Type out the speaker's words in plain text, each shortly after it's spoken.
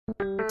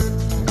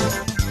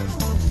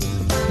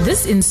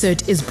This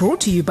insert is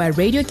brought to you by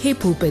Radio K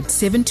Pulpit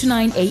 7 to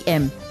 9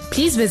 a.m.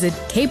 Please visit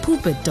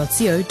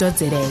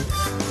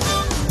kpulpit.co.za.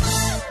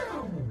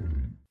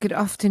 Good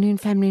afternoon,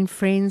 family and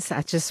friends.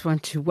 I just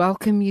want to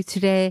welcome you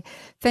today.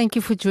 Thank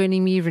you for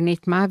joining me,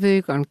 Renette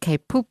Marburg, on K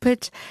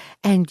Pulpit.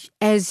 And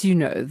as you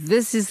know,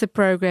 this is the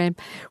program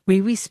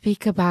where we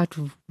speak about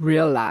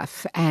real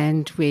life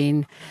and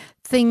when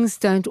things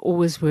don't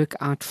always work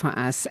out for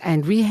us.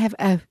 And we have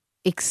an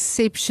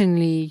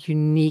exceptionally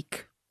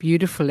unique,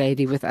 beautiful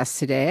lady with us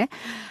today.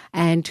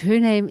 And her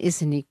name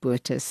is Anique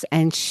Botha.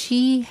 And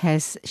she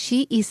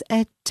is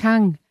a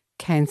tongue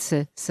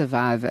cancer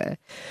survivor.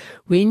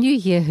 When you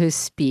hear her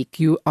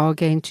speak, you are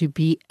going to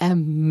be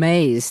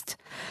amazed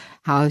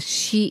how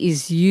she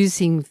is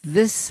using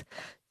this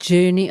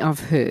journey of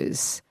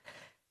hers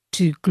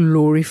to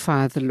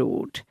glorify the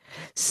Lord.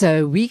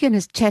 So we're going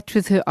to chat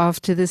with her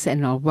after this,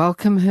 and I'll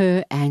welcome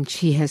her. And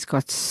she has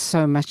got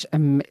so much,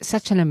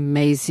 such an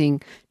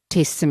amazing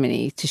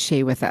testimony to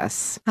share with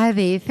us. Hi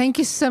there. Thank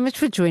you so much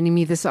for joining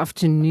me this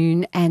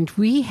afternoon. And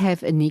we have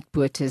Anique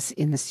Botha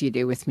in the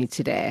studio with me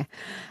today.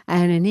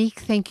 And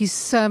Anique, thank you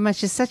so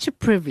much. It's such a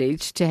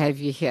privilege to have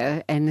you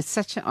here, and it's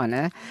such an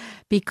honor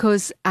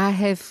because I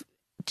have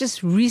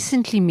just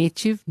recently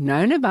met you,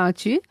 known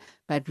about you,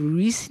 but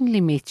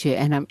recently met you,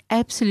 and I'm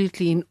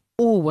absolutely in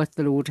awe what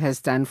the Lord has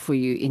done for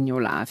you in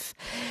your life.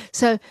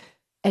 So,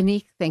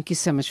 Anique, thank you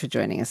so much for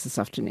joining us this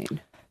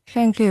afternoon.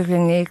 Thank you,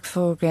 Renette,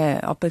 for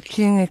the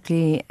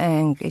opportunity,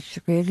 and it's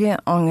really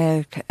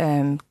honored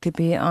to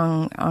be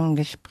on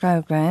this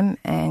program,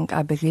 and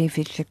I believe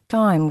it's a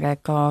time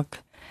that God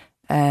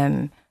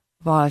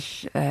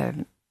was,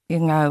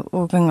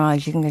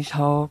 organizing this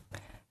whole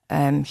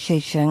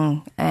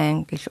session,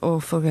 and it's all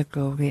for the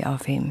glory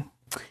of Him.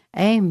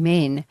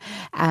 Amen.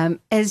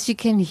 As you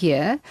can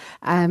hear,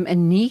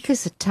 Anique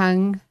is a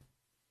tongue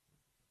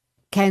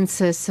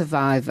cancer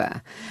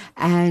survivor,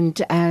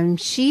 and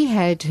she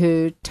had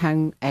her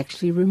tongue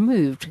actually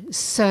removed.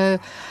 So,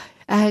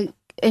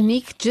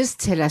 Anique, just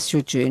tell us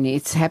your journey.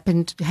 It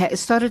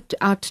started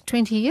out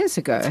 20 years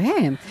ago.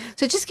 Hey,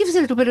 so just give us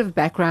a little bit of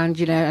background.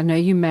 You know, I know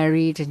you're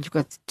married and you've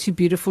got 2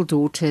 beautiful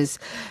daughters,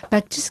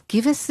 but just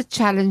give us the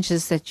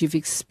challenges that you've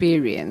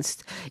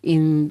experienced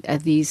in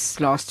these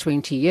last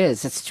 20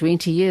 years. It's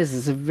 20 years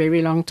is a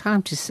very long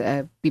time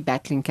to be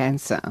battling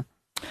cancer.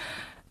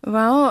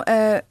 Well,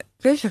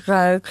 this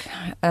road,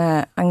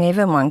 I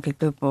never wanted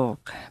to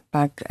walk,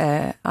 but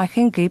I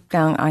think deep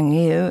down I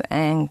knew,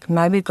 and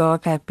maybe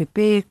God had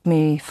prepared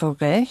me for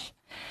this.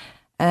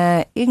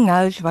 He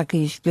knows what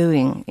He's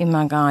doing in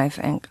my life,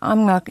 and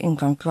I'm not in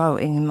control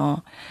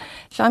anymore.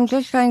 So I'm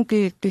just going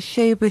to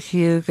share with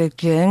you the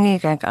journey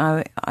that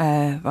I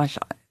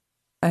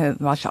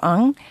was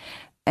on,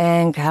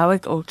 and how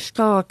it all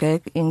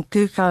started in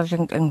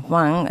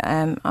 2001.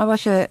 I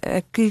was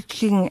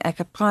teaching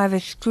at a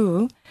private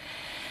school,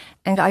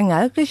 and I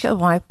noticed a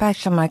white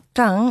patch on my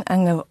tongue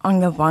on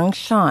the one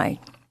side.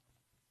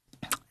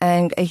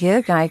 And a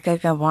year later,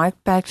 the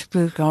white patch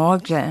grew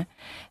larger,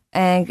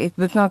 and it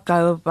would not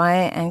go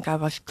away, and I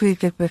was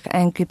treated with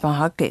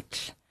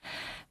antibiotics.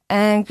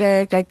 And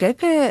they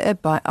did a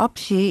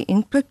biopsy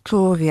in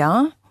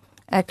Pretoria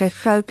at the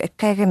Throat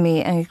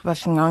Academy, and it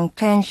was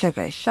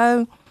non-cancerous.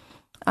 So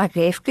I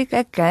left it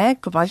at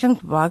that,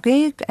 wasn't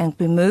worried, and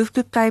we moved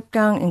to Cape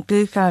Town in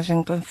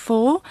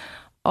 2004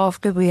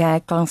 after we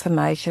had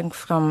confirmation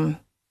from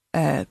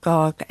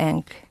God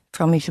and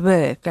from His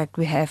Word that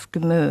we have to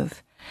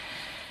move.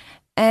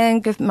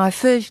 And my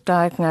first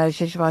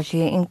diagnosis was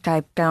here in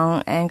Cape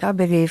Town, and I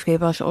believe there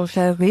was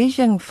also a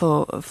reason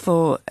for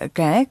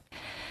that.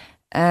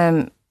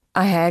 I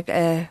had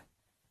a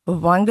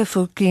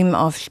wonderful team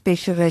of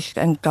specialists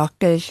and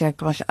doctors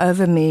that was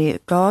over me.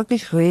 God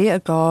is really a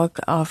God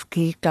of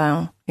Cape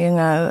Town, you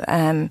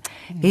know.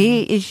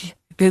 He is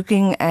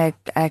looking at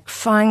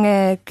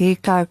finer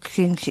detailed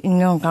things in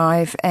your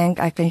life, and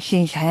I can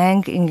see His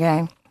hand in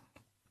them.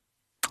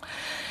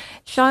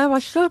 So I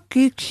was still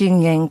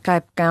teaching in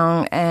Cape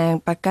Town,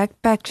 but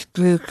that patch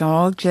grew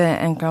larger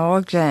and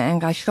larger,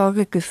 and I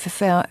started to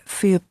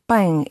feel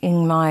pain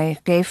in my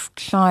left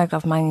side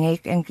of my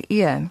neck and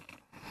ear.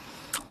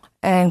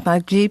 And my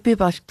GP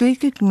was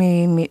treating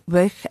me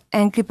with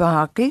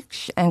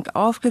antibiotics, and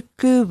after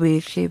 2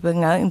 weeks there was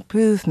no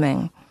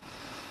improvement.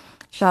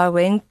 So I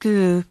went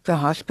to the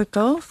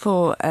hospital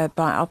for a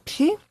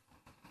biopsy,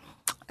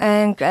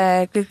 and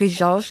the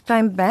results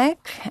came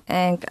back,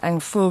 and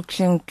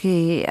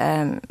unfortunately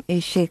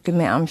he said to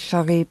me, "I'm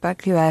sorry,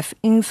 but you have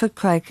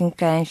infiltrating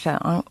cancer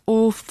on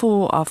all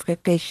 4 of the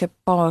cancer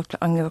parts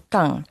on your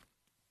tongue."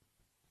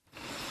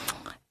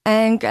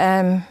 And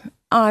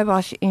I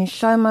was in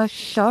so much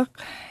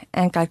shock,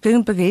 and I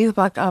couldn't believe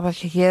what I was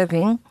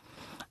hearing.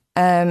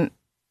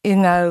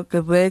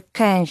 The word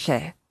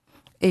cancer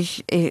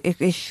is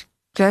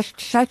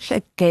just such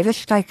a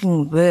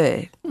devastating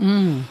word.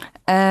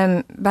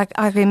 But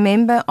I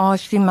remember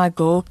asking my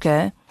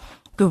daughter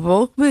to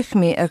walk with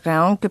me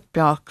around the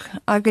block.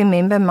 I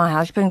remember my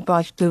husband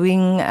was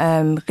doing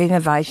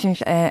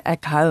renovations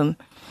at home.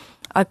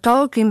 I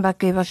told him that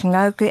there was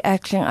no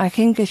reaction. I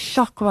think the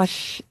shock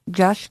was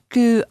just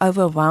too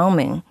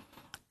overwhelming.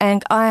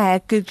 And I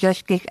had to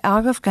just get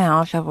out of the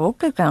house. I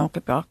walked around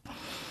the block.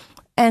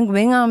 And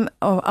when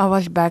I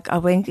was back, I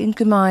went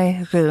into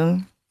my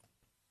room.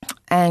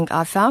 And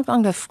I fell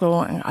on the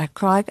floor and I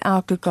cried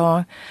out to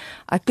God.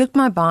 I took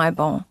my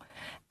Bible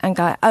and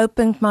I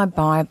opened my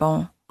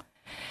Bible.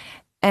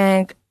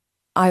 And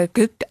I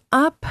looked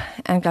up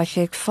and I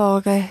said,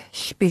 Father,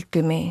 speak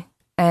to me.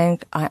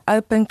 And I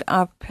opened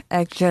up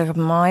at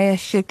Jeremiah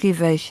 30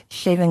 verse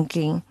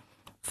 17.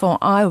 For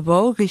I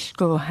will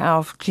restore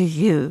health to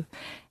you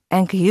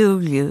and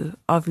heal you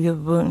of your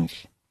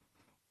wounds.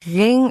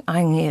 Then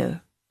I knew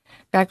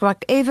that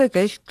whatever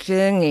this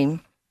journey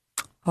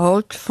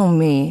holds for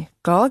me,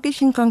 God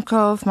is in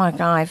control of my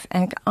life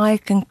and I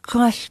can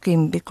trust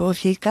Him because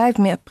He gave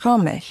me a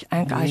promise.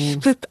 And I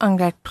stood on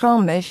that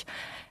promise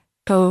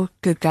till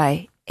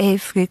today,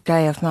 every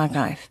day of my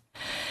life.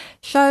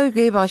 So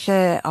there was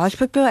a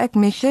hospital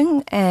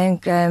admission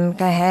and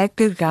they had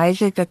to raise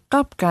the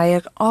top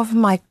layer of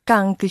my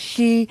tongue to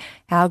see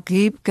how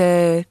deep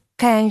the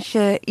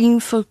cancer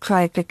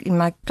infiltrated in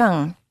my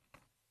tongue.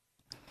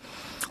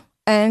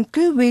 And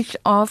 2 weeks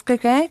after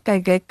that, I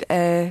did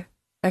a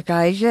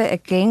laser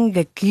again,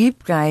 the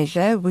deep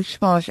laser, which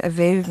was a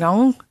very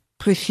long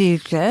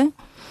procedure.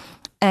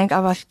 And I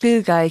was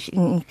 2 days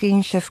in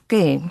intensive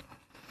care.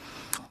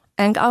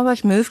 And I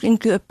was moved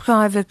into a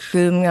private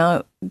room.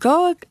 Now,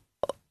 God,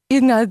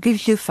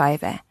 gives you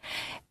favor.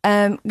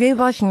 There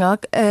was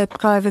not a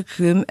private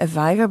room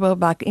available,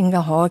 but in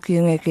the heart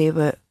unit there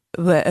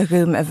were a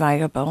room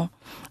available.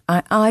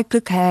 I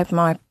could have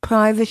my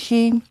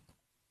privacy.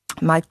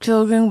 My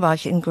children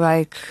was in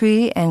grade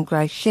 3 and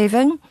grade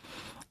 7,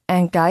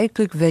 and they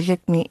could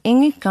visit me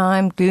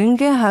anytime, doing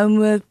their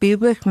homework, be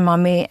with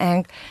mommy,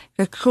 and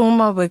the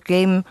trauma with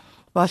them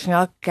was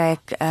not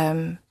that,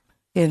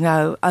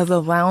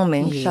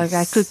 overwhelming, yes. So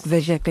they could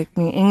visit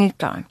me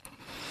anytime.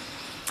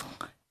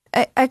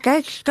 At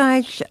that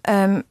stage,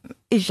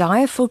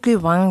 Isaiah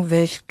 41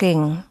 verse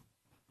 10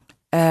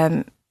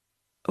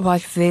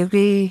 was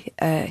very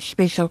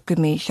special to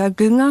me. So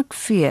do not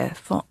fear,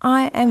 for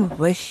I am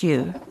with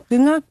you. Do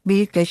not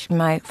be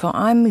dismayed, for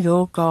I am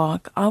your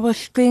God. I will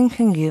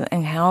strengthen you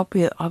and help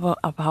you. I will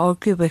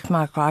uphold you with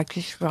my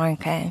righteous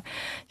right hand.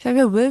 So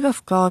the word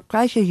of God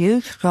plays a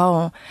huge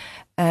role,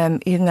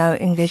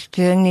 in this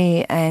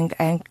journey and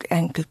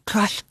to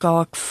trust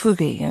God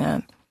fully,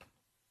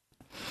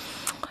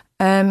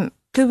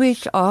 2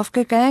 weeks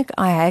after that,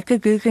 I had to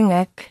do the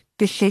neck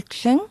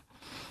dissection.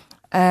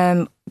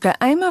 The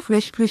aim of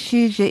this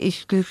procedure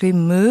is to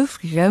remove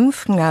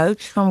lymph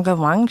nodes from the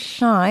one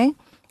side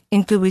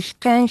into which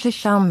cancer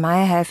cell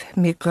may have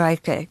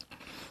migrated.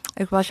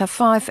 It was a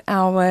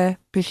 5-hour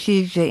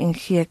procedure in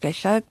theater,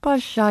 so it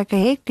was like a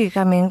hectic.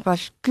 I mean, it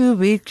was 2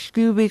 weeks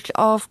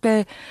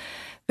after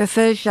the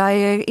first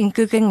day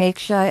into the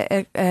next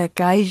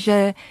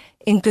geyser,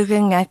 into the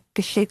neck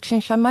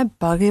dissection, so my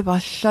body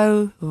was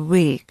so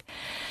weak.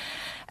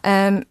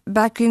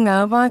 But you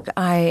know what?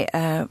 I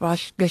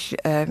was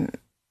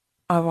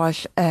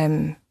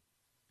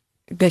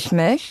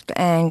dismissed,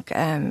 and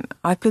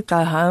I could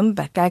go home.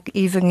 But that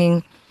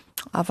evening,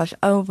 I was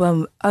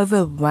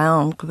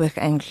overwhelmed with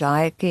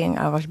anxiety, and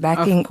I was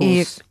back in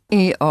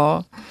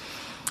ER.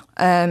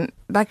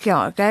 But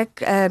yeah,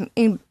 that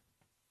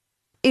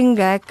in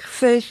that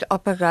first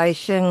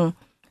operation,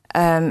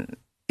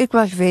 it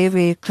was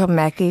very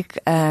traumatic.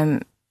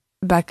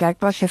 But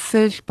that was the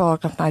first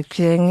part of my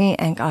journey,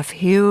 and I've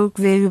healed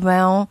very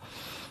well.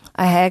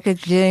 I had a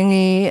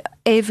journey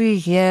every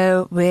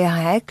year where I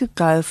had to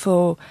go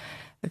for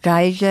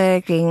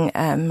laser,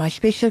 and my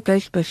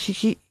specialist was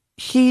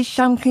see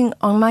something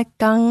on my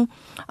tongue,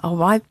 a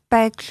white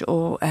patch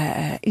or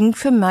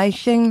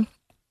inflammation.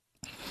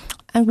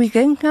 And we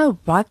didn't know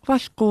what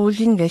was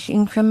causing this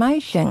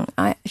inflammation.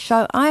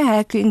 So I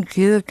had to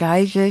endure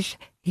lasers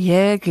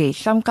yearly,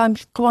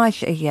 sometimes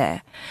twice a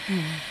year.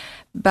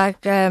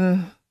 But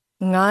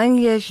 9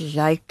 years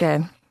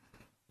later,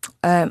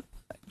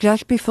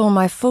 just before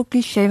my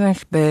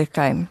 47th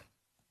birthday,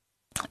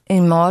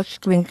 in March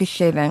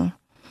 2017,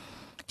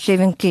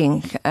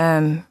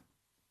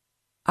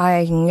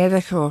 I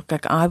never thought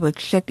that I would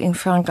sit in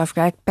front of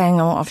that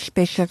panel of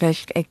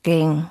specialists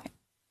again,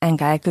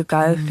 and I could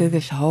go through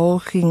this whole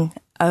thing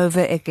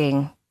over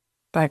again,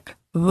 but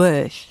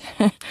worse.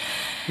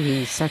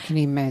 Yes, I can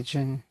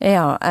imagine.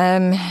 Yeah,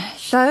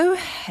 so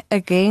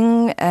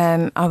again,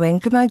 I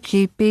went to my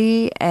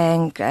GP,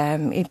 and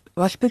it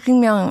was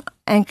putting me on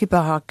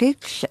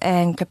antibiotics,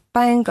 and the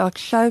pain got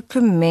so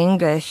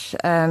tremendous,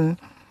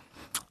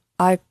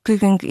 I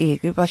couldn't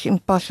eat. It was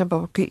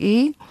impossible to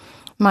eat.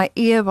 My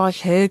ear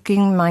was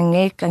hurting, my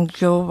neck and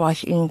jaw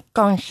was in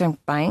constant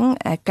pain.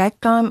 At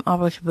that time, I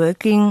was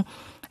working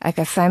at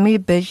a family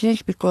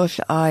business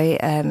because I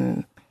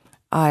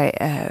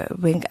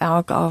went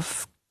out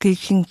of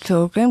teaching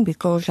children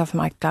because of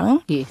my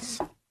tongue. Yes.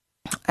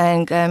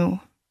 And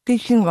to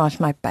teaching was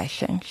my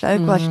passion, so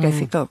it was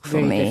difficult for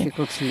Very me.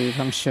 difficult to leave,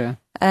 I'm sure.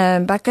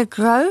 But the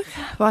growth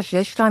was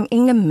this time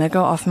in the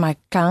middle of my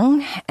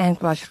tongue and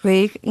was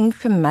very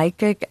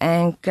inflamed,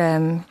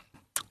 and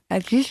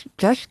it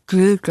just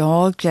grew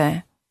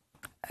larger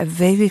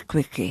very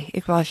quickly.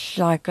 It was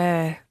like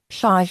a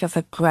size of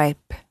a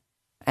grape.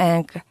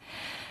 And,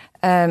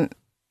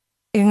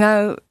 you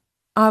know,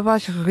 I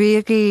was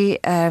really,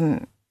 I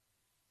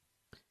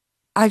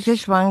was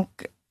just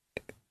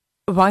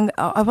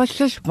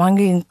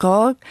wondering,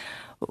 God,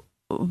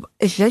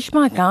 is this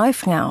my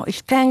life now?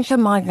 Is cancer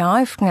my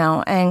life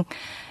now? And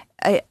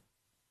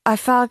I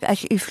felt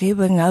as if there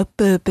were no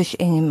purpose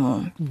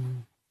anymore.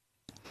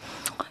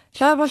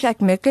 So I was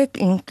admitted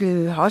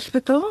into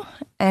hospital,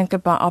 and the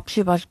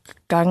biopsy was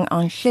done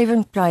on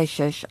 7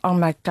 places on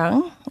my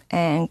tongue,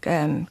 and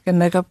the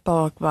middle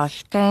part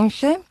was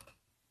cancer.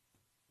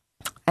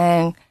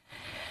 And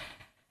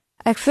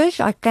at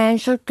first I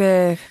cancelled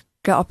the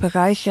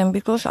operation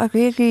because I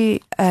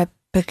really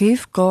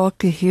believed God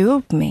to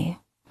heal me.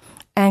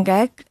 And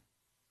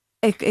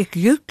it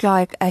looked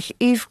like as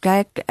if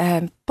that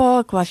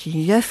part was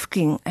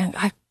lifting, and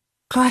I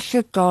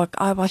trusted God.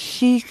 I was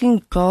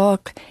seeking God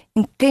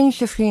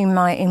intensively in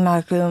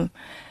my room.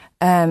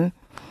 And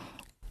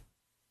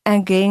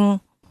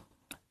then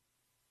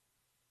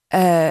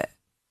a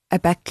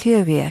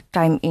bacteria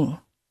came in.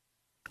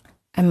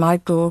 And my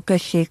daughter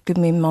said to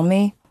me,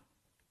 Mommy,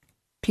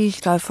 please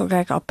go for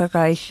that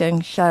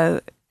operation.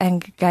 So,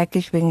 and that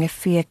is when the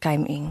fear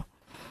came in.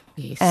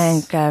 Yes.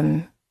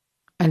 And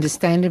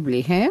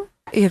understandably, huh?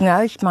 you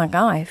know, it's my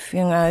life,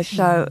 you know,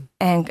 so,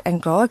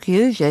 and God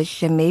uses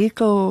the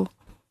medical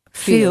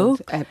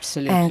field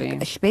absolutely,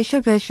 and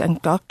specialists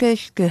and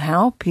doctors to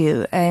help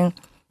you. And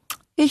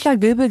yes, I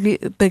do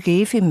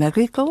believe in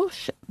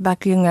miracles,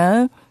 but you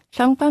know,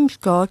 sometimes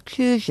God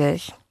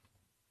chooses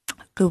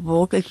to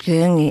walk a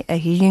journey, a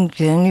healing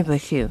journey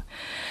with you.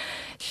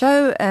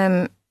 So,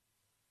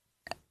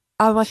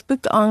 I was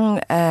put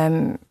on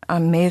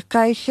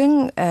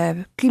medication,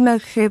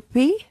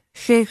 chemotherapy,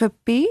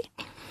 therapy,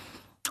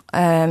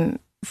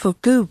 for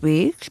 2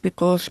 weeks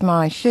because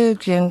my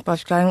surgeon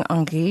was going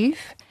on leave,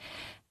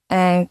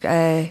 and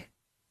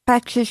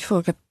patches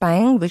for the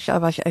pain, which I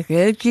was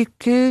allergic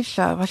to,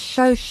 so I was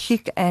so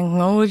sick and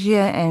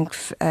nausea and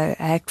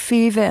had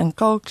fever and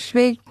cold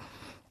sweat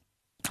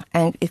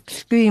and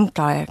extreme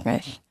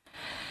tiredness.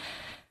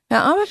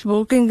 Now, I was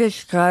walking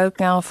this road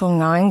now for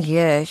 9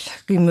 years,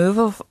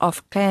 removal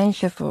of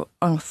cancer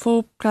on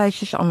 4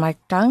 places on my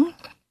tongue,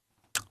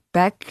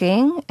 back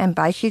pain, and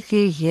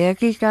basically hair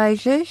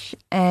diseases,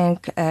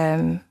 and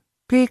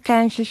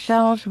pre-cancer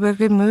cells were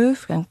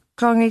removed, and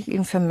chronic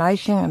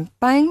inflammation and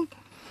pain.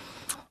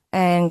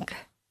 And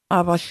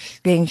I was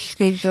then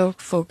scheduled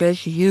for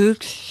this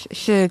huge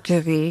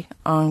surgery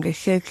on the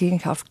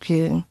 13th of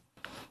June,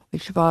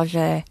 which was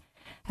a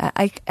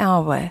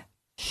 8-hour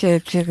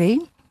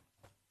surgery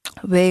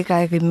where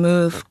I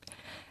removed.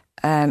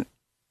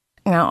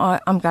 Now,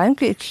 I'm going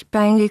to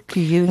explain it to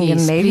you in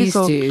the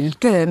medical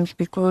terms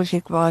because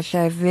it was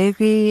a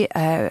very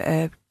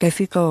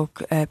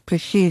difficult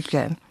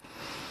procedure.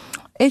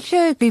 It's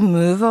a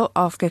removal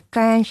of the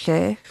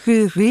cancer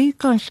through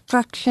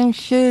reconstruction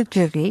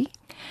surgery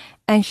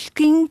and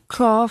skin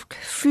graft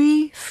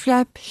free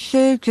flap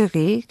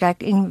surgery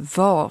that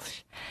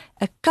involves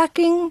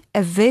cutting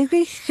a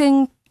very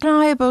thin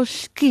pliable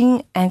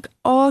skin and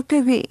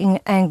artery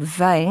and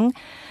vein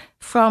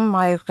from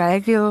my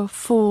radial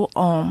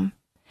forearm,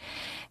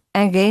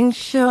 and then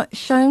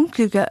sewn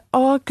to the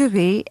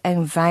artery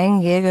and vein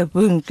near the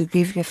wound to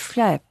give the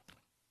flap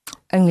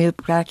a new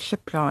blood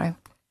supply.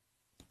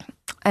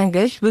 And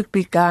this would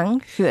be done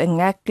through a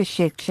neck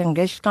dissection,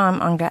 this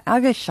time on the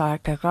other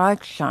side, the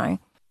right side.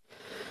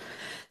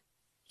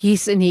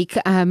 Yes, Anique,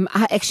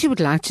 I actually would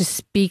like to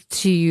speak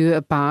to you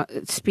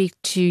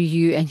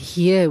and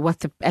hear what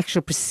the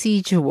actual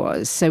procedure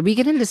was. So we're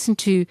going to listen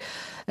to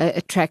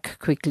a track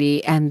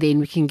quickly, and then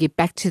we can get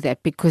back to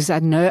that because I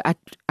know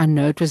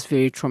it was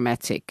very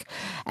traumatic,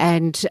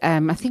 and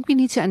I think we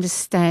need to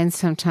understand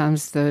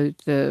sometimes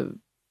the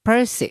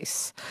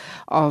process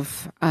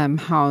of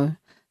how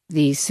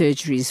these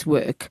surgeries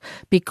work,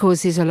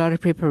 because there's a lot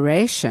of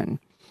preparation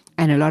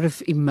and a lot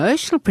of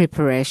emotional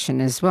preparation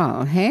as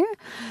well, hey?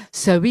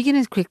 So we're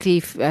going to quickly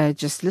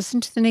just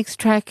listen to the next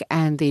track,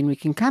 and then we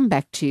can come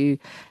back to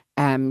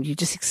you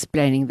just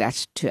explaining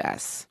that to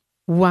us.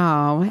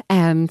 Wow.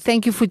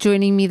 Thank you for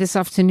joining me this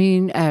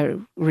afternoon,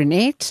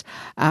 Renette,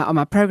 on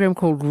my program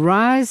called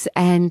Rise.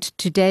 And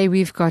today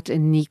we've got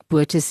Anique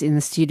Botha in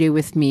the studio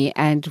with me.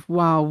 And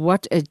wow,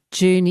 what a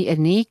journey,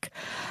 Anique.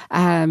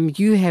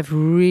 You have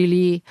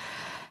really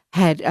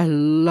had a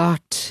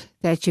lot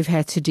that you've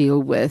had to deal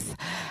with.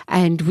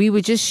 And we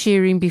were just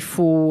sharing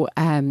before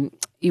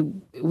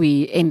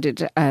we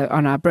ended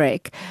on our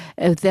break,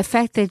 the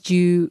fact that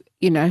you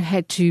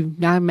had to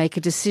now make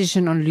a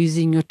decision on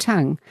losing your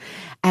tongue.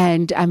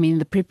 And I mean,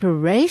 the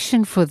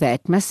preparation for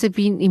that must have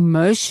been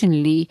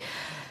emotionally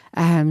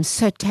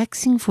so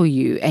taxing for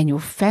you and your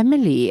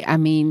family. I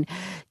mean,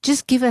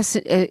 just give us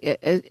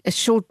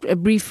a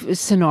brief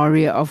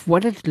scenario of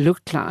what it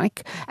looked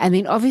like. And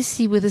then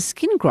obviously with a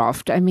skin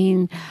graft, I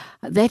mean,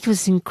 that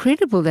was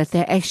incredible that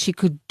they actually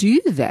could do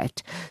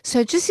that.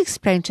 So just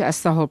explain to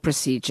us the whole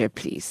procedure,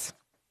 please.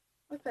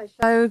 Okay,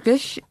 so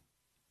this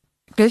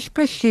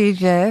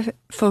procedure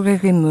for the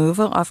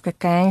removal of the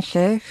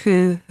cancer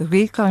through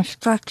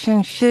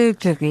reconstruction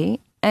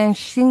surgery and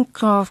skin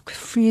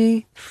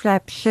graft-free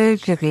flap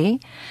surgery,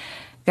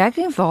 that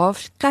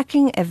involves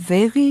cutting a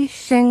very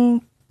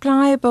thin,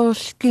 pliable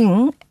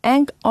skin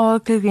and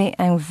artery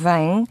and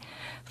vein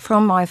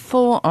from my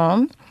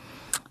forearm,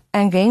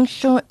 and then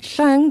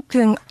sewing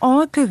to an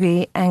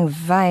artery and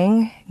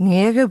vein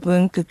near the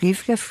wound to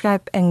give the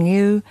flap a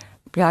new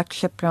blood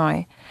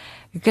supply.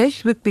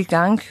 This would be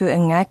done through a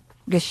neck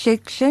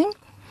dissection,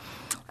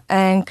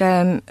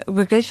 and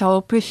with this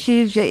whole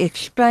procedure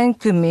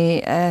explained to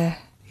me, a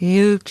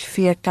huge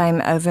fear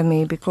came over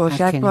me, because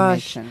that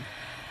was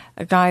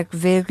like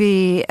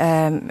very,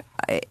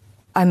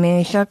 I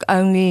mean, it's not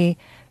only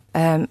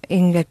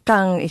in the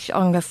tongue, it's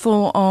on the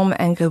forearm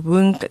and the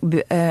wound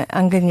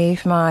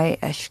underneath my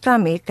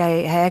stomach.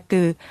 I had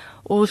to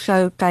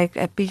also take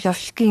a piece of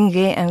skin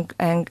there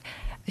and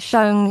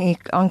sewing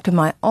it onto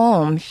my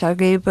arm. So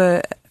there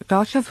were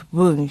lots of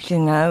wounds, you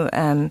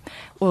know,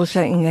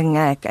 also in the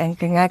neck. And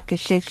the neck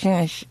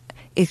dissection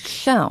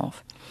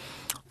itself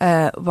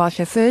was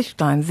the first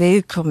time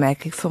very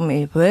traumatic for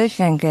me, worse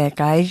than the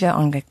geyser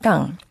on the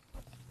tongue.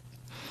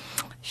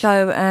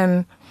 So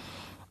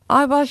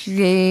I was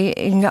there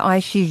in the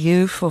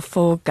ICU for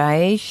 4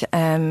 days.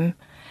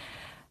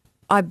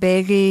 I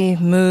barely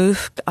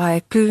moved.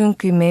 I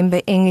couldn't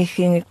remember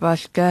anything. It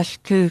was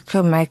just too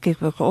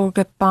traumatic with all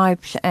the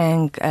pipes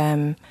and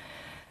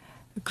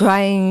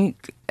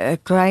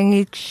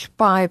drainage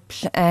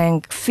pipes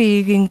and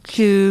feeding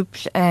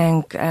tubes,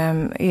 and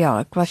yeah,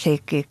 it was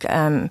hectic.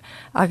 I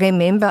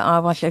remember I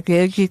was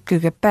allergic to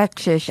the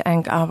patches,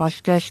 and I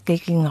was just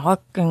getting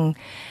hot and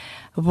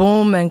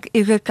warm and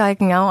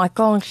irritated. Now I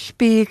can't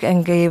speak,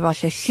 and there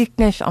was a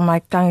sickness on my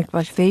tongue. It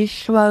was very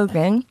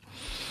swollen,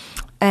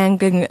 and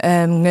the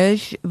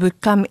nurse would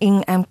come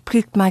in and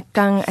prick my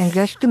tongue, and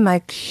just to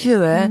make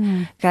sure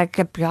that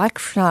the blood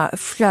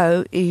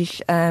flow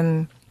is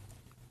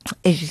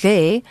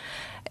there,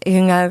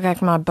 you know,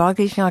 that my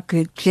body's not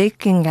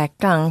rejecting that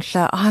tongue.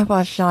 So I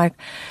was like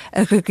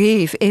a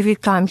relief every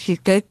time she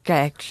did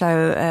that.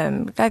 So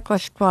that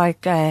was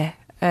quite a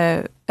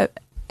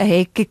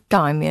hectic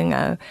time, you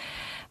know.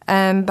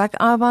 But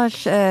I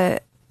was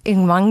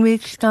in 1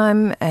 week's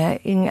time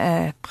in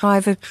a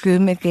private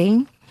room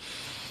again.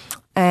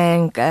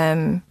 And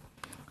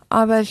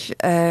I was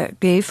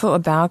there for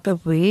about a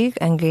week,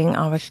 and then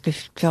I was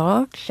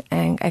discharged.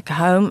 And at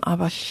home I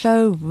was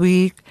so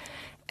weak,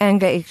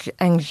 and the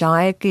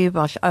anxiety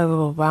was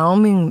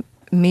overwhelming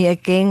me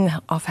again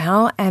of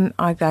how am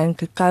I going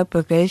to cope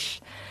with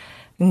this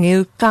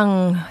new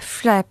tongue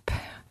flap,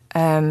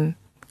 and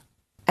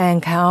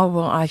how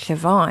will I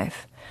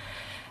survive.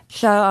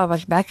 So I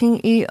was back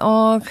in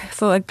ER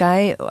for a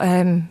day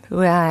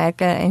where I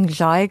had an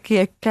anxiety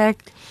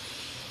attack.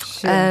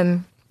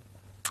 Sure.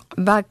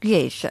 But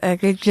yes,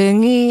 the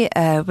journey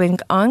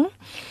went on.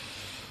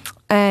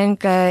 And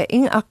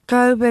in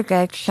October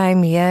that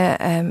same year,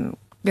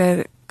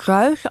 the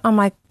growth on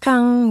my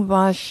tongue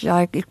was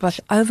like it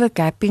was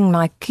overlapping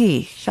my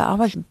teeth. So I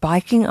was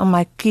biting on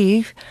my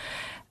teeth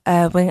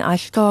when I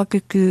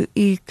started to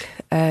eat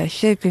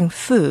certain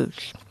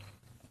foods.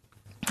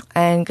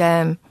 And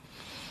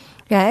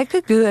yeah, I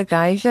could do a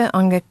geyser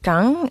on the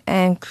tongue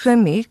and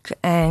trim it,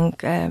 and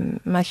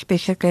my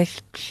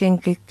specialist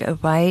sent it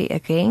away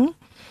again.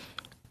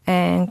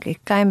 And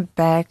it came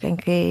back, and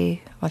there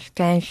was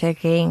cancer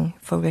again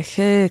for the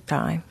 3rd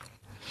time.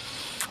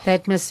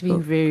 That must have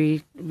been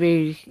very,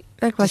 very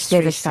That was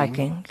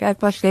devastating.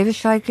 That was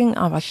devastating.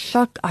 I was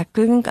shocked. I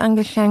couldn't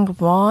understand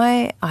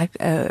why.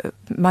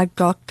 My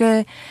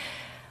doctor,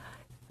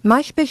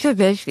 my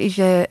specialist is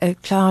a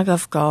child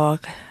of God.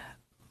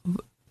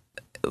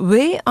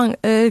 Where on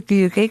earth do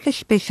you get a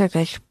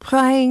specialist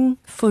praying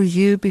for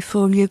you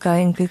before you go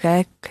into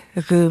that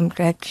room,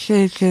 that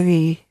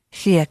surgery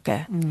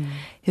theater?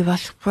 He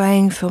was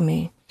praying for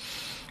me.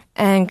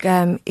 And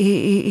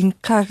he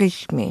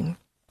encouraged me.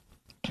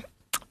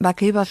 But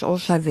he was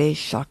also very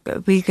shocked.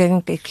 We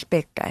didn't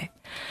expect that.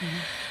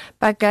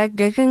 But that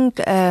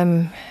didn't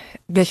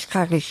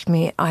discourage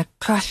me. I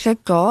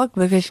trusted God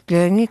with his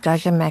journey,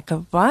 doesn't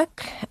matter what.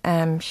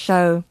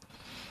 So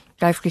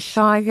they've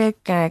decided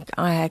that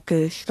I had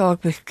to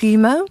start with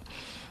chemo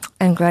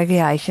and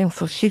radiation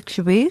for 6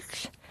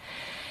 weeks.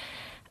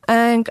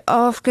 And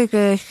after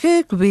the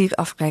 3rd week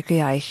of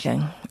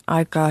radiation,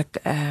 I got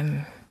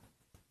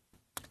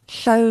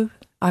so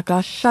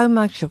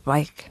much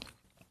weight.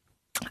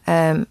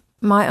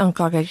 My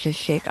oncologist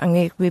said,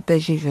 Annette, we're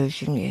busy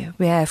losing you.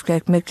 We have to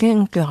admit you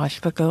into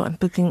hospital and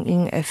putting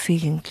in a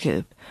feeding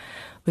tube,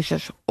 which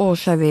was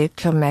also very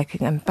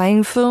traumatic and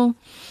painful.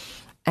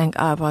 And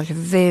I was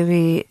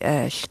very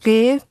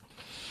scared.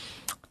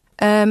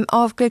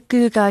 After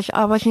Kugas,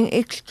 I was in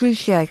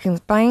excruciating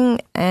pain,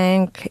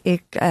 and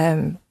it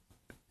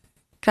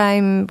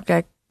came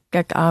that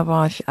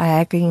I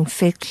had an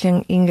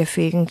infection in the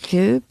feeding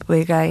tube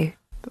where I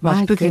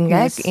was putting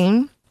that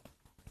in.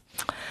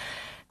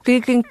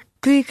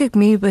 Treated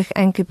me with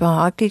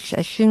antibiotics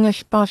as soon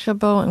as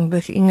possible, and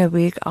within a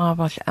week I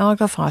was out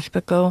of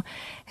hospital.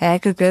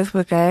 Had to go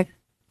with that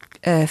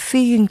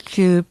feeding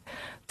tube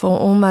for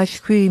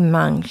almost 3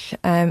 months,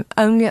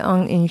 only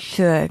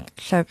uninsured.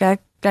 So that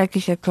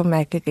is a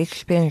traumatic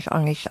experience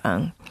on its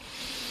own.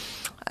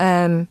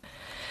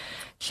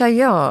 So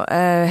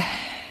yeah,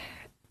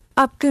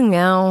 up to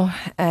now,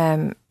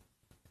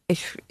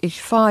 it's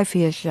 5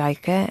 years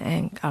later,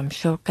 and I'm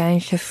still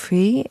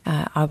cancer-free.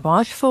 I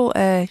was for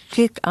a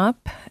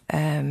check-up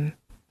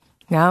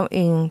now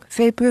in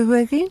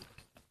February,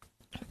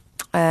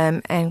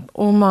 and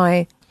all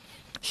my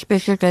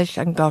specialists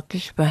and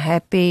doctors were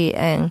happy,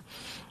 and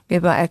there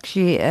were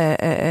actually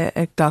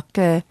a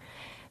doctor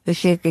who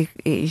said,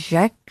 "Is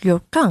that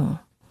your tongue?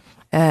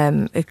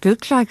 It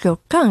looks like your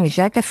tongue. Is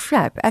that a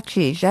flap?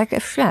 Actually, is that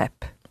a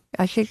flap?"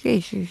 I said,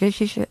 "Yes,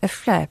 this is a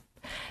flap."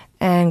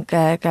 And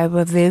they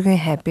were very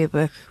happy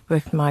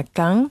with my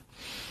tongue.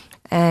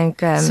 And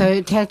so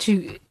it had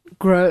to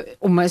grow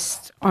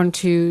almost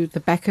onto the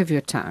back of your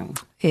tongue,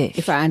 yes,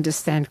 if I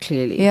understand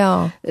clearly.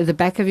 Yeah. The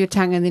back of your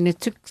tongue, and then it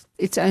took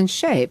its own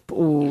shape,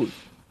 or,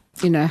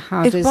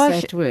 how does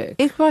that work?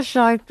 It was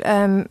like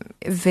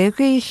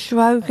very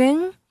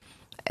swollen,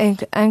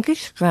 and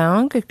it's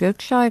round. It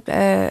looks like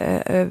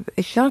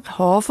it's not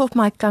half of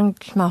my tongue,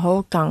 it's my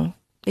whole tongue.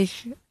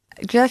 It's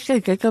just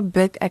a little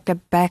bit at the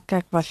back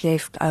that was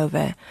left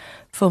over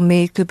for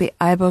me to be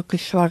able to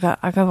swallow.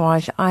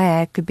 Otherwise, I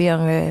had to be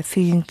on a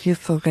feeding tube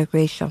for the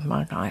rest of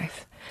my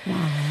life.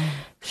 Wow.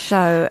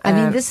 So I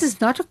mean, this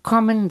is not a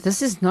common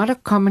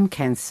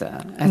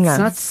cancer. It's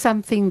not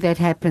something that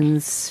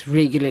happens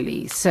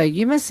regularly. So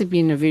you must have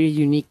been a very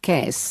unique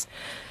case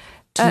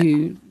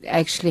to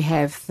actually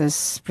have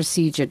this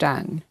procedure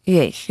done.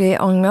 Yes, there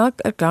are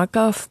not a lot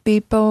of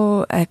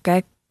people at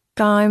that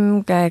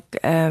time that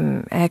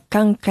had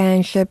tongue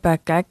cancer,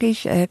 but that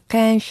is a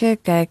cancer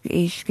that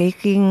is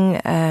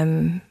getting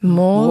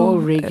more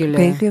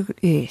regular.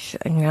 Yes,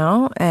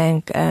 now,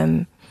 and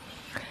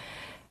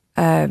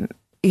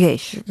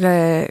yes,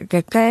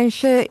 the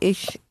cancer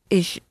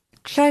is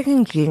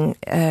challenging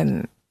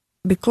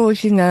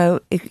because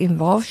it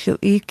involves you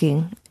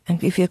eating,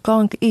 and if you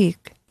can't eat,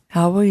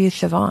 how will you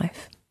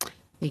survive?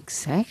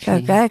 Exactly. So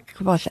that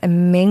was a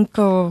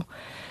mental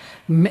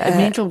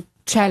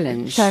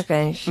challenge.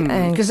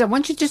 Because I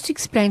want you just to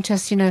explain to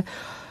us,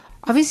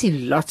 obviously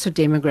lots of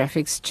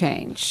demographics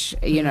change,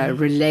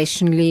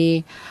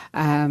 relationally,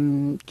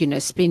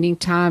 spending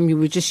time. You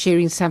were just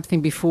sharing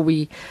something before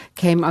we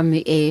came on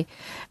the air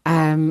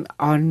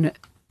on,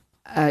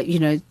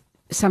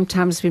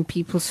 sometimes when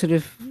people sort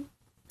of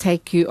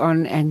take you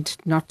on and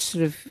not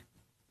sort of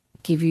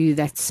give you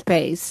that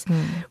space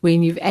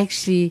when you've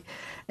actually,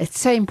 it's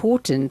so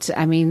important,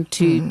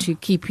 to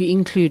keep you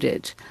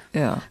included.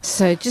 Yeah.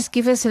 So just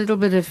give us a little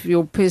bit of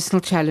your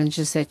personal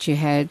challenges that you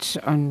had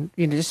on,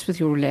 just with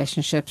your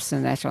relationships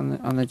and that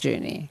on the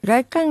journey.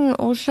 That can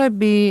also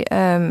be,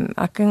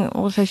 I can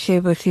also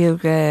share with you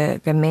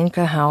the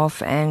mental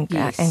health and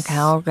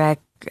how that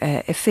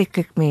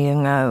affected me,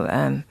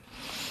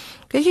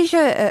 This is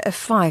a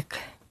fight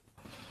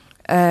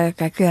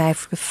that you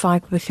have to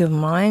fight with your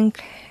mind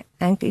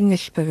and in the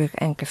spirit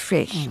and the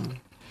flesh.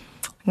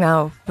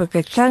 Now, but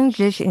the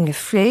challenges in the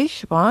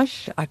flesh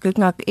was I could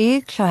not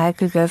eat, so I had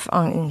to live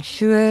on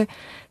ensure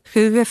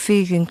through the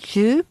feeding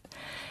tube.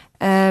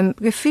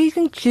 The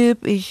feeding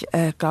tube is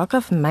a lot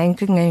of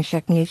maintenance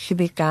that needs to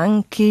be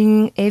done.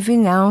 Cleaning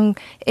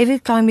every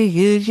time you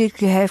use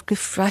it, you have to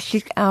flush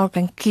it out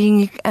and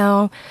clean it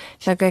out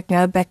so that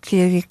no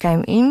bacteria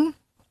came in.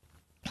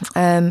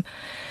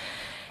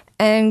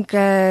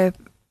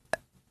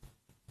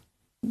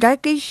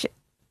 That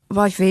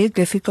was very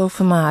difficult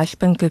for my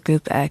husband to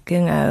look at.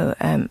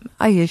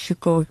 I used to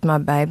call it my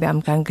baby.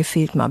 I'm going to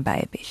feed my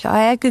baby. So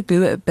I had to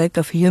do a bit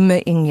of humor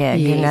in here,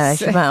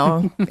 yes. As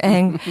well.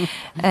 and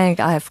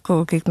I've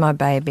called it my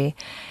baby.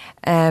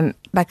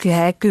 But you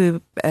had to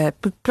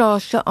put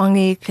plaster on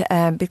it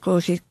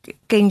because it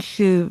tends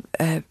to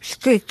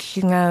stretch,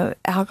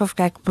 out of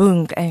that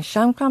wound. And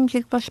sometimes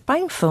it was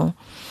painful.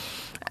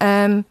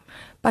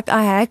 But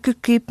I had to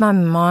keep my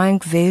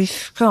mind very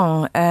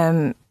strong.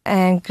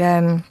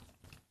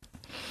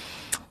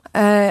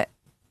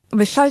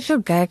 With social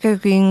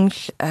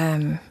gatherings,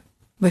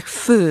 with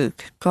food,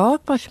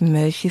 God was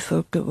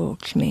merciful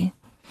towards me.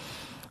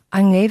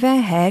 I never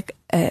had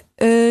an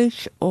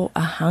urge or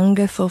a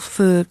hunger for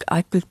food.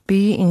 I could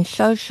be in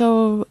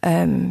social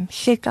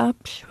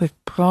setups with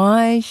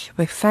brides,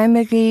 with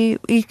family,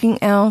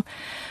 eating out.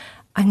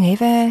 I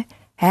never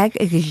had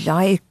a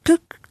desire,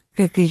 took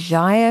the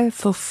desire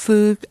for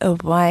food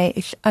away.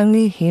 It's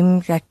only Him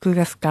that could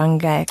have done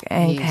that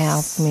and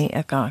helped me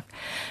a lot.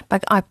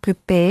 But I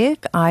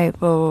prepared. I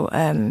will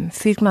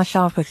feed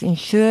myself with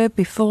Ensure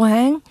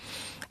beforehand,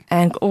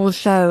 and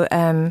also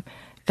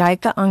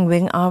kijken on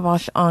when I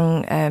was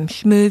on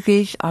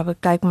smoothies. I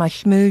would take my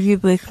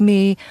smoothie with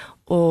me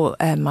or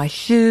my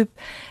soup.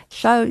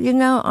 So, you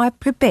know, I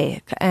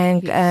prepared.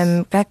 And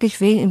that is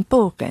very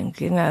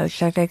important, you know,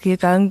 so that you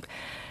don't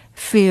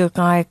feel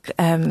like...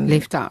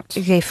 left out.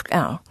 Left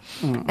out.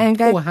 And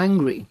that, or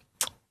hungry.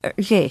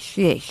 Yes.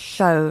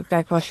 So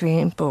that was very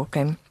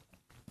important.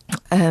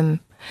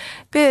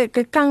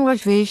 The tongue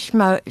was very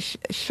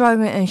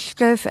swollen and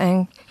stiff,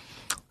 and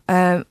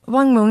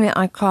one morning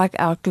I cried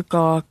out to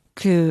God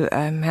to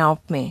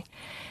help me,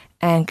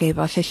 and there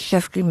was a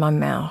shift in my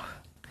mouth,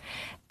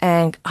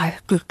 and I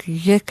could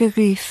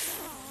literally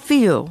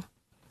feel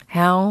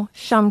how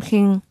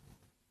something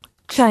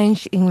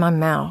changed in my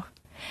mouth,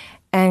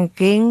 and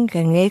then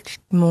the next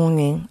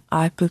morning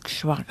I could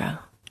swallow.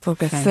 For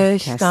the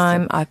first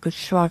time I could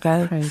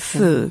swallow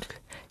food.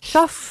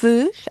 Soft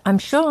foods, I'm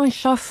still on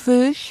soft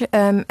foods,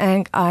 and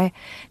I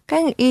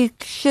can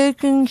eat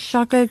certain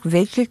solid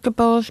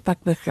vegetables, but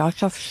with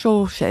lots of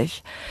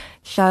sauces.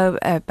 So,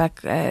 but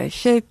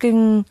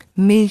certain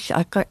meats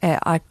I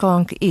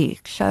can't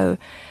eat. So,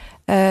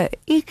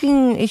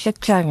 eating is a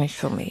challenge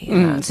for me. You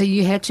know? So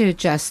you had to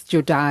adjust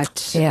your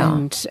diet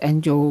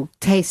and your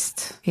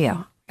taste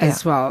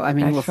as well. I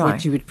mean,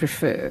 what you would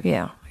prefer.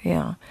 Yeah.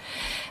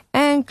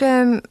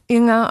 And,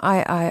 you know,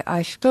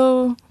 I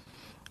still...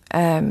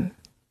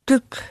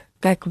 took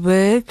like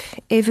work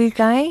every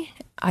day.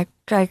 I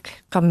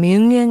take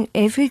communion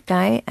every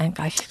day, and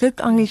I stood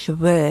on his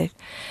word.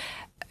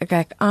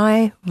 Like,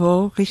 I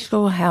will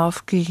restore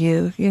health to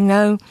you. You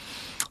know,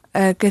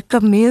 the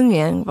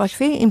communion was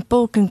very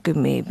important to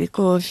me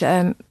because,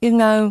 you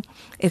know,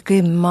 it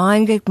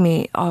reminded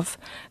me of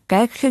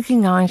Guyk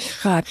 39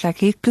 stripes that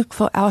he took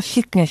for our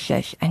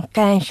sicknesses, and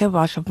cancer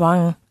was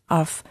one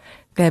of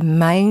the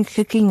main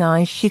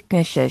 39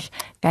 sicknesses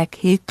that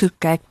he took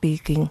that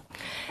beating.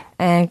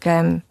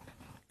 And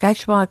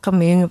that's why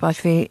communion was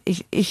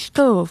is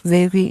still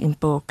very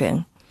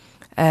important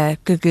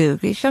to do.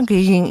 It's not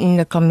reading in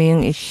the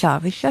communion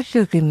itself. It's just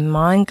to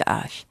remind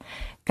us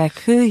that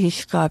through his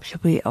stripes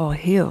we are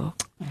healed.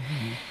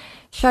 Mm-hmm.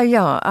 So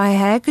yeah, I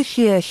had to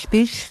see a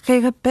speech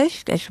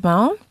therapist as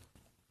well.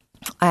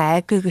 I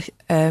had to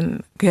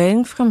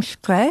learn from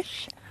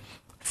scratch.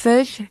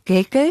 First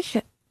letters,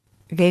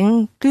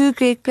 then 2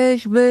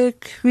 letters words,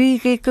 3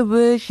 letter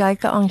words,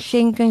 like on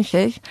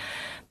sentences.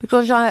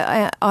 Because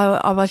I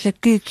was a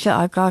teacher,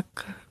 I got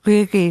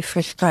really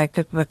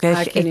frustrated with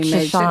these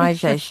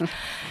exercises.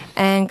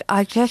 And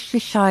I just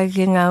decided,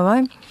 you know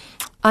what,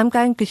 I'm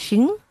going to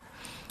sing.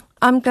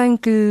 I'm going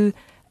to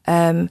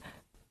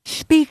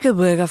speak the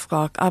word of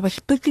God. I was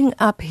putting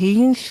up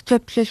healing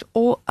scriptures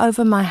all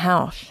over my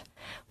house,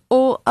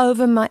 all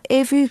over my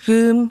every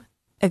room,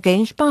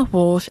 against my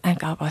walls,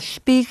 and I was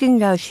speaking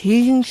those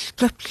healing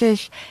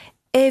scriptures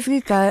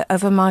every day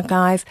over my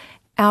life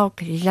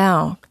out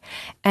loud.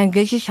 And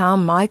this is how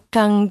my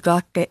tongue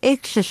got the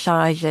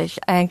exercises,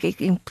 and it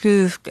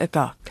improved a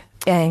lot.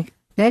 And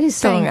that is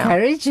so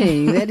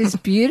encouraging. That is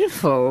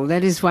beautiful.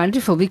 That is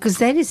wonderful, because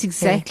that is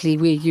exactly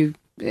where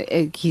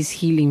his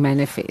healing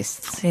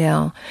manifests.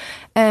 Yeah.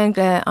 And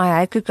I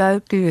had to go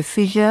to a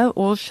physio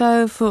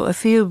also for a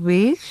few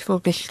weeks for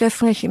the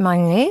stiffness in my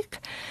neck,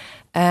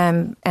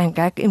 and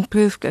that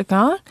improved a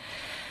lot.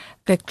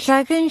 The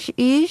challenge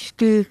is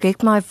to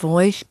get my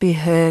voice be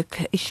heard,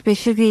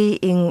 especially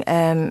in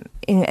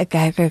a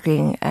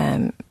gathering.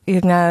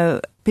 You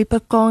know, people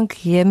can't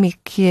hear me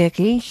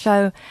clearly,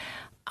 so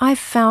I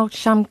felt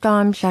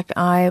sometimes that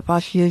I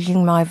was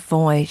using my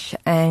voice,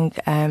 and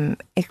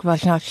it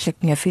was not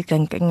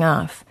significant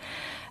enough,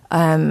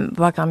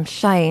 what I'm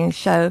saying.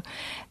 So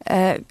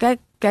that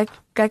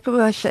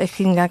was a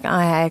thing that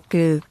I had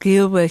to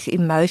deal with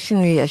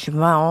emotionally as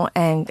well,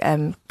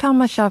 and tell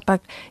myself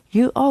that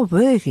you are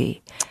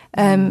worthy.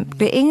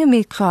 The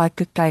enemy tried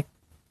to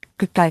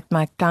take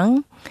my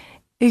tongue.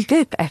 He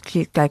did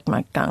actually take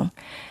my tongue,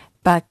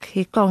 but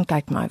he can't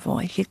take my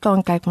voice. He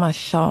can't take my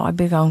soul. I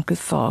belong to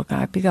Father.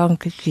 I belong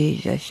to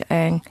Jesus,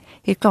 and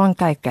he can't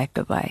take that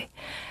away.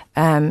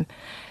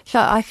 So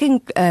I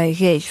think,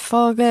 yes,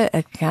 Father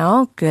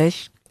helped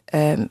us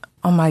on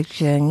my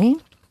journey.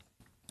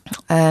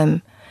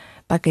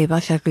 But there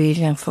was a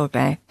reason for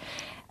that.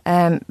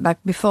 But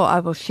before I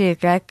will share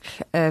that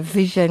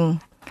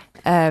vision,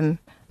 I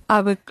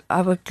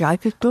would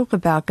like to talk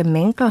about the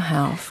mental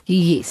health.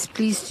 Yes,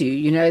 please do.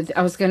 You know,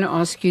 I was going to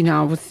ask you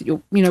now with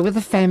your, you know, with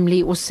the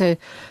family also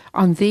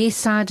on their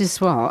side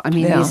as well. I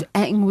mean, there's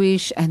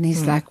anguish, and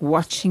there's like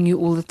watching you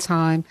all the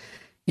time.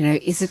 You know,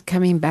 is it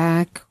coming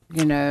back?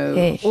 You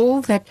know,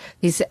 all that.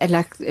 There's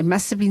like, it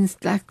must have been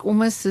like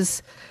almost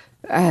this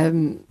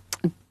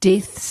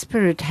death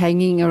spirit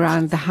hanging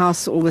around the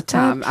house all the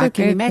time. I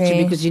can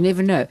imagine, because you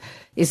never know.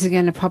 Is it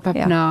going to pop up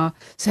now?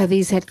 So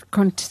there's that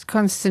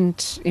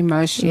constant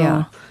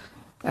emotional...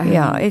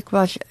 it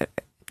was...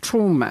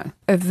 trauma.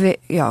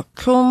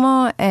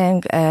 Trauma,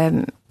 and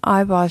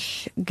I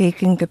was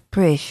getting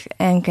depressed,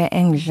 and the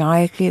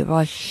anxiety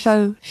was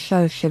so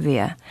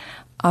severe.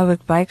 I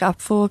would wake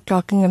up 4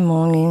 o'clock in the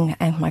morning,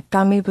 and my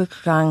tummy would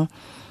run,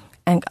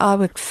 and I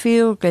would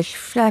feel this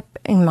flap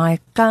in my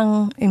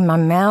tongue, in my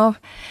mouth,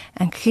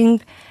 and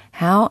think,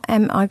 how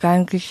am I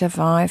going to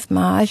survive?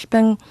 My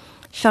husband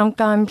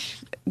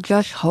sometimes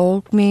just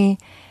hold me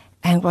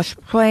and was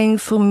praying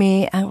for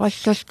me and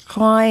was just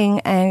crying,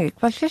 and it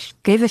was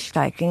just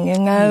devastating, you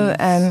know.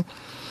 Yes.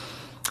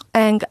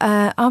 And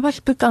I was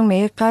put on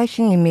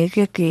medication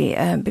immediately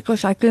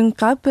because I couldn't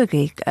cope with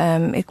it.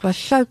 It was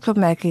so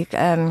traumatic,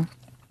 and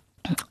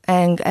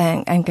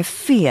the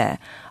fear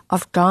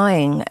of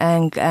dying,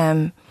 and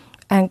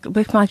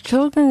with my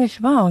children as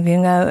well, you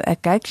know.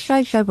 At that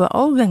stage, they were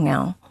older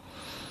now,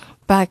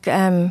 but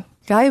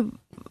they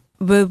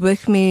were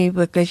with me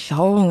with this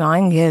whole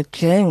 9-year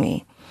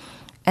journey.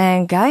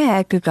 And they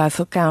had to go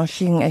for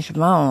counseling as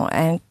well.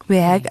 And we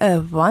had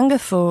a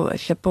wonderful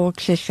support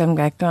system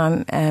that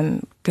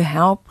to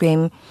help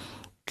them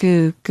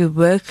to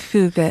work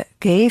through their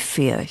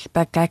fears.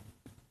 But that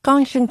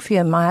constant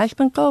fear, my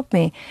husband told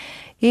me,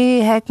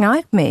 he had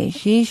nightmares.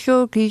 He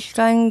thought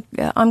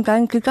I'm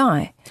going to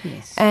die.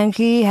 Yes. And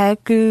he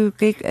had to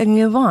get a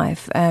new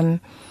wife. And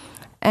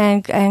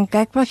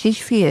that was his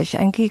fears.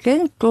 And he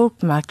didn't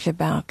talk much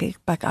about it,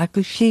 but I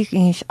could see it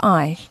in his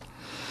eyes.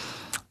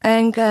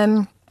 And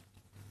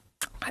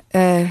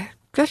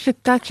just to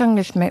touch on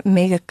this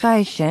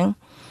medication,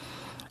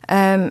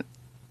 I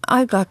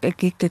got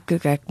addicted to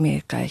that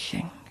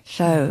medication.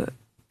 So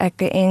at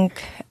the end,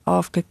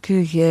 after 2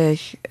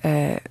 years,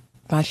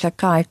 my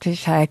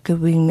psychiatrist had to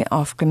wean me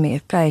off the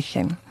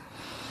medication.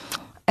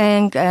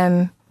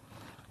 And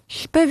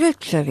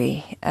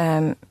spiritually,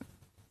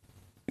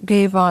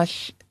 there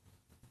was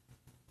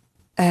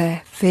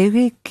a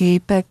very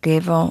deeper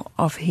level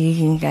of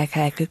healing that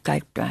had to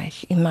take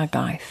place in my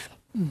life.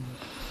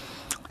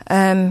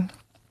 In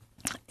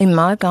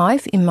my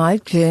life, in my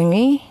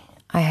journey,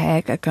 I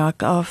had a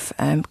lot of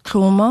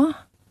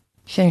trauma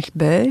since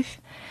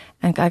birth,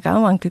 and I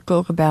don't want to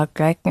talk about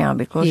that now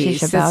because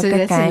it's about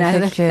the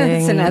cancer journey.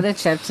 It's another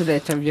chapter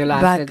of your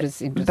life that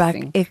is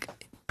interesting. But it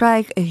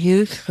played a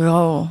huge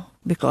role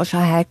because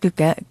I had to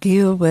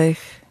deal with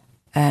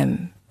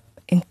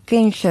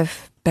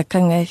intensive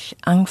bitterness,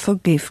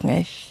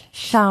 unforgiveness,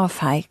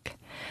 self-hate.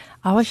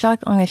 I was like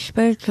on a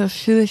spiritual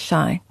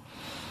suicide.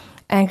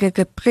 And the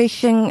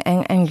depression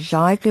and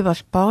anxiety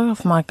was part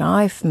of my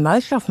life,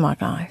 most of my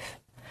life.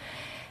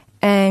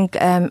 And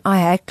I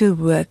had to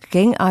work.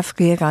 Then I've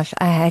realized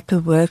I had to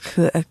work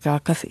through a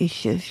lot of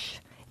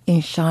issues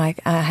inside.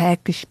 I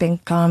had to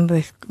spend time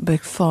with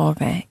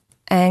Father.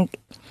 And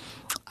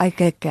I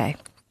did that.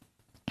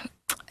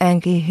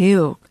 And he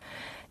healed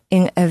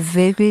in a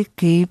very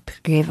deep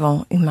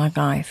level in my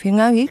life. You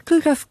know, he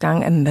could have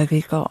done a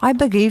miracle. I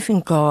believe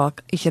in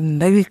God is a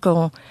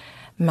miracle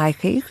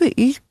maker.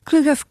 He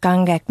could have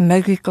done that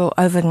miracle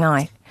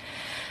overnight.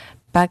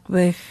 But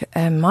with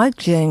my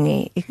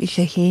journey, it is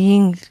a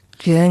healing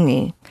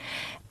journey.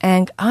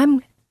 And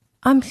I'm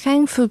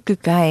thankful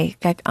today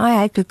that I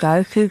had to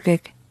go through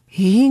that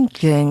healing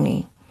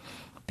journey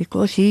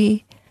because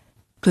he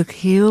could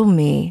heal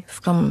me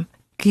from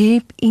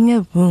deep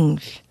inner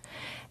wounds.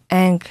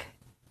 And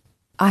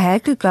I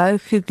had to go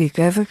through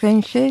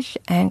deliverances,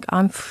 and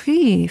I'm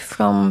free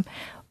from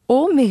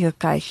all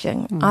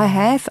medication. I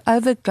have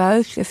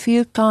overdosed a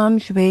few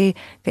times where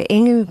the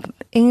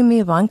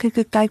enemy wanted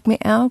to take me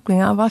out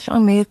when I was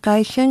on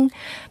medication,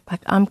 but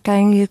I'm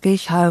telling you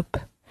there's hope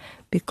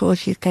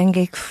because you can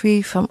get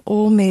free from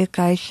all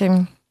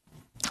medication,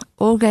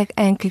 all that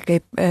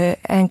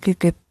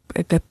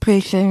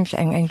antidepressants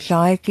and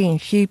anxiety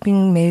and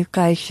sleeping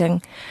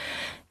medication.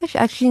 It's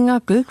actually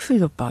not good for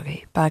your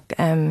body, but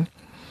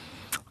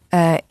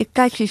it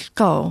takes its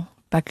toll,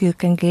 but you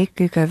can get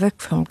recovered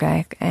from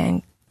that.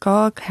 And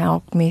God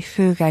helped me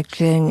through that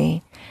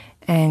journey,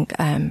 and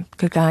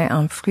today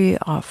I'm free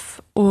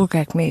of all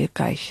that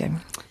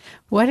medication.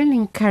 What an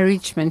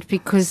encouragement,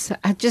 because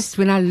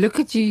when I look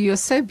at you, you're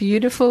so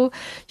beautiful.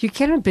 You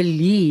cannot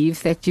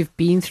believe that you've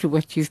been through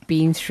what you've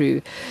been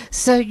through.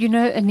 So, you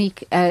know,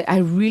 Anik, I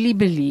really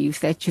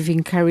believe that you've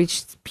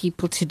encouraged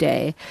people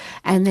today,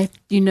 and that,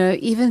 you know,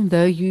 even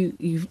though you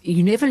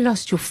never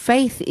lost your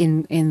faith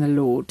in the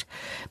Lord,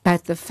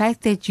 but the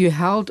fact that you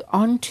held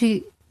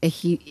onto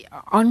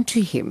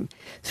him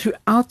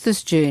throughout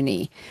this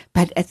journey,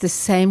 but at the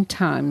same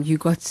time, you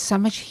got so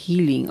much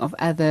healing of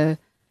other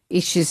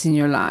issues in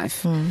your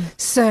life.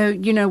 So,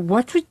 you know,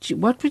 what would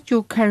your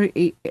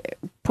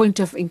point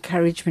of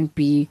encouragement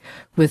be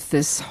with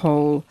this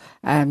whole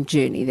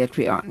journey that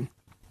we're on?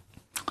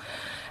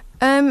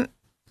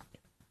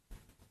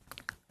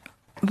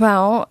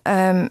 Well,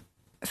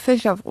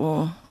 first of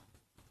all,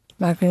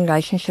 my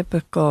relationship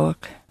with God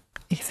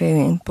is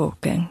very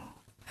important.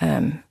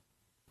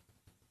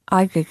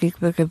 I believe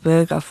with the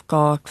word of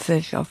God,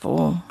 first of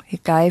all. He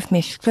gave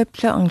me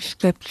scripture on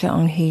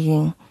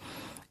healing.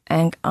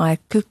 And I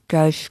took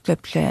those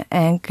scripture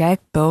and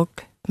that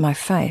built my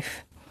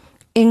faith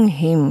in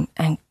Him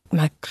and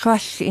my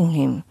trust in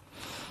Him.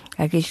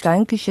 That He's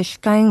going to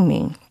sustain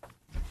me.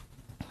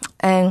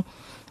 And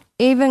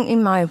even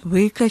in my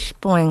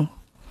weakest point,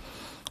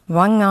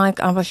 one night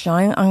I was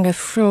lying on the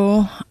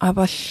floor. I've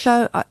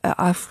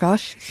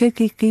lost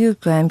 30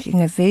 kilograms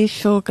in a very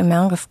short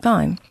amount of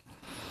time.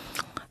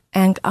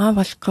 And I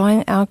was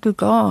crying out to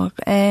God,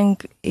 and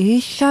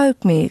He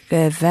showed me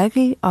the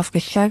valley of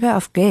the shadow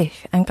of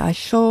death, and I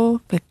saw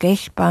the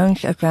death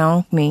bones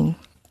around me.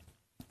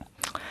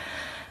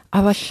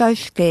 I was so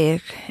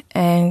scared,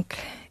 and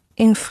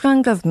in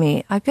front of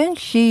me, I don't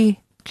see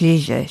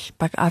Jesus,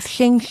 but I've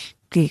seen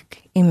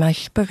stick in my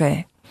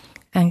spirit.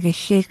 And He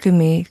said to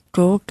me,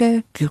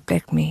 "Daughter, look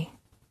at me.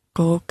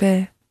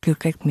 Daughter,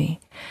 look at me."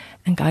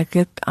 And I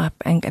looked up,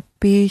 and a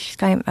peace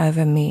came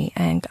over me,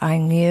 and I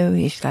knew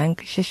He's going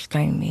to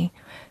sustain me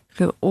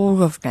through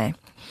all of that.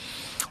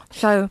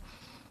 So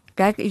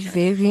that is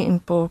very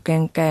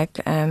important, that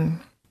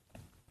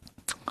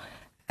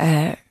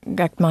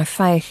my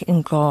faith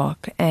in God.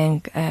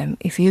 And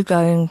if you're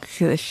going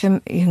through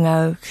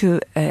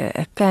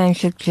a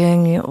cancer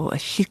journey or a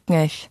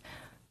sickness,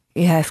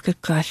 you have to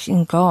trust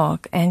in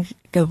God and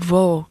the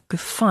war to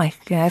fight.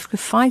 You have to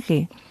fight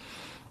it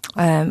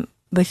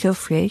with your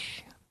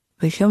flesh,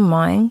 with your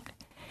mind,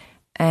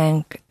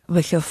 and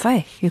with your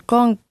faith. You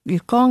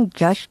can't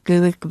just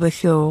do it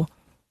with your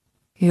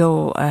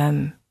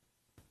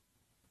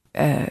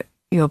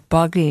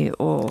body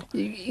or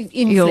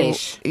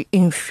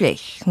in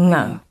flesh.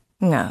 No.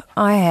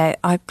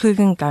 I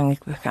couldn't do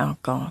it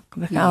without God.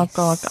 Without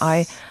God,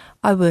 I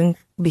wouldn't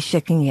be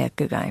sitting here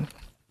today.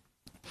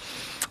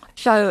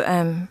 So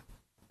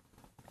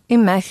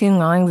in Matthew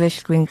 9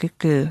 verse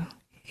 22,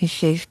 He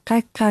says,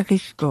 "Take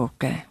courage,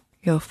 daughter.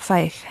 Your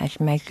faith has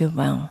made you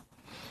well."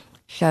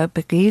 So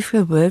believe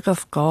the word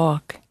of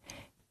God,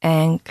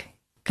 and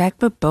that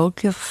will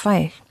build your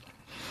faith.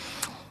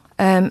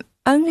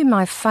 Only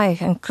my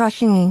faith and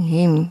trusting in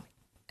Him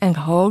and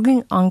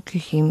holding on to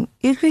Him,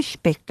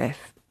 irrespective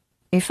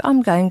if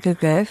I'm going to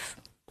live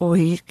or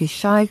He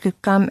decides to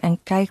come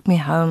and take me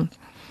home.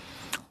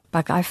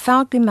 But I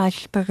felt in my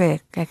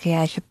spirit that He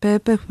has a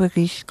purpose with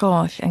His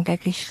scars, and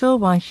that He still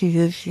wants to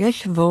use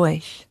His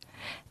voice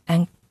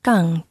and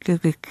tongue to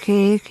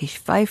declare His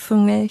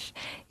faithfulness,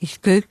 His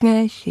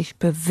goodness, His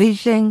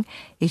provision,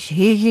 His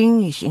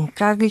healing, His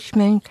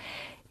encouragement,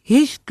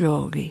 His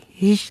glory,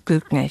 His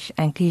goodness,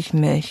 and His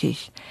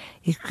mercies.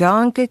 He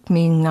granted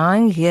me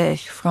 9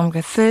 years from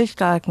the first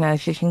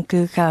diagnosis in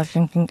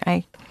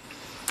 2008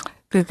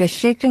 to the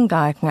second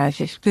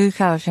diagnosis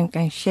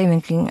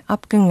 2017.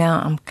 Up to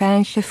now, I'm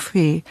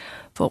cancer-free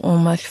for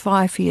almost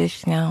 5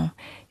 years now.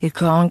 He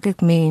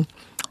granted me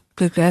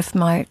to live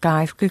my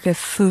life to the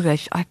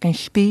fullest. I can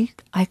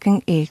speak, I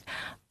can eat.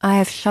 I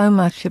have so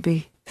much to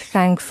be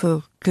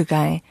thankful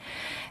today.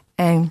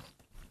 And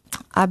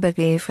I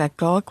believe that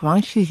God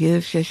wants to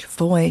use His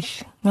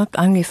voice, not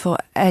only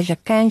as a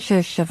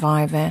cancer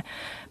survivor,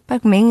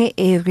 but many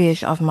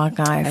areas of my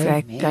life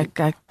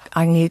that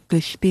I need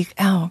to speak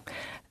out.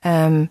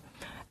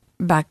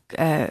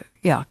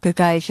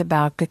 Today is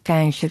about the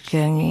cancer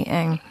journey,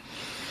 and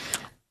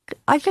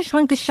I just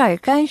want to say,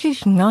 cancer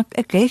is not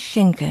a death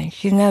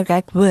sentence. You know,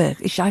 that word,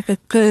 it's like a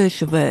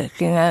curse word,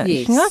 you know.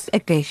 Yes. It's not a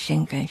death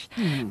sentence.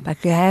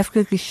 But you have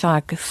to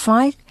decide to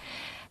fight,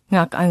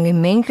 not only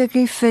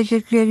mentally,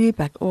 physically,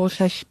 but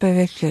also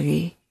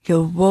spiritually.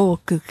 Your will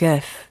to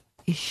live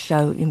is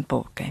so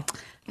important.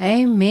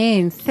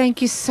 Amen.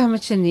 Thank you so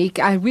much, Anique.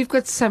 We've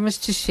got so much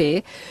to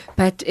share,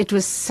 but it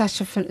was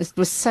such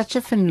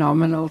a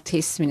phenomenal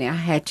testimony. I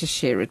had to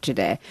share it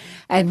today,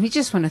 and we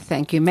just want to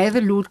thank you. May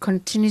the Lord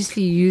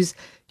continuously use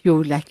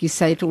your, like you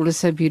say it all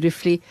so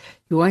beautifully.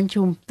 You want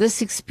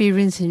this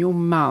experience in your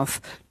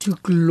mouth to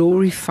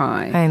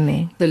glorify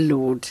the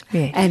Lord.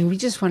 Yes. And we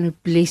just want to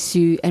bless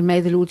you, and may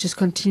the Lord just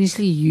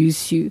continuously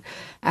use you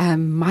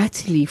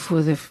mightily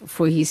for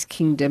His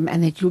kingdom,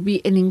 and that you'll be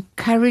an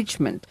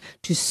encouragement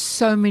to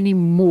so many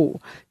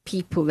more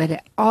people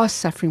that are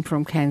suffering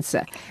from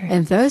cancer.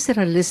 And those that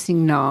are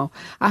listening now,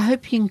 I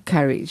hope you're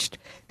encouraged,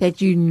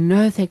 that you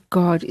know that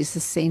God is the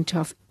center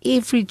of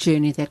every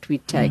journey that we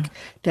take.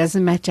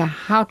 Doesn't matter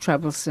how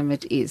troublesome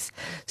it is.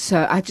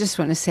 So I just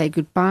want to say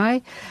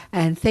goodbye,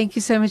 and thank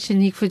you so much,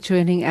 Anique, for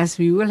joining us.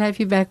 We will have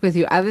you back with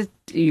you've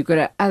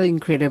got another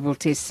incredible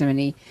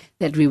testimony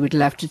that we would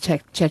love to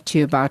chat to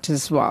you about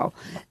as well.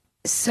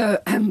 So,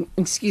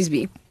 excuse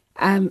me.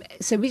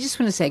 So we just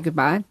want to say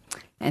goodbye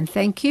and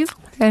thank you.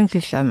 Thank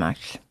you so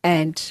much.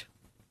 And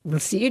we'll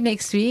see you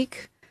next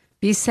week.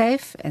 Be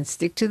safe and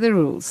stick to the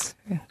rules.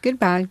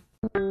 Goodbye.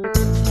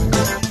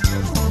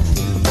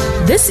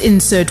 This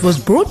insert was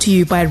brought to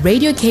you by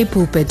Radio K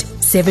Pulpit,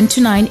 7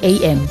 to 9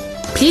 a.m.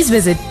 Please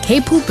visit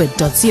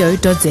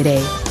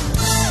kpulpit.co.za.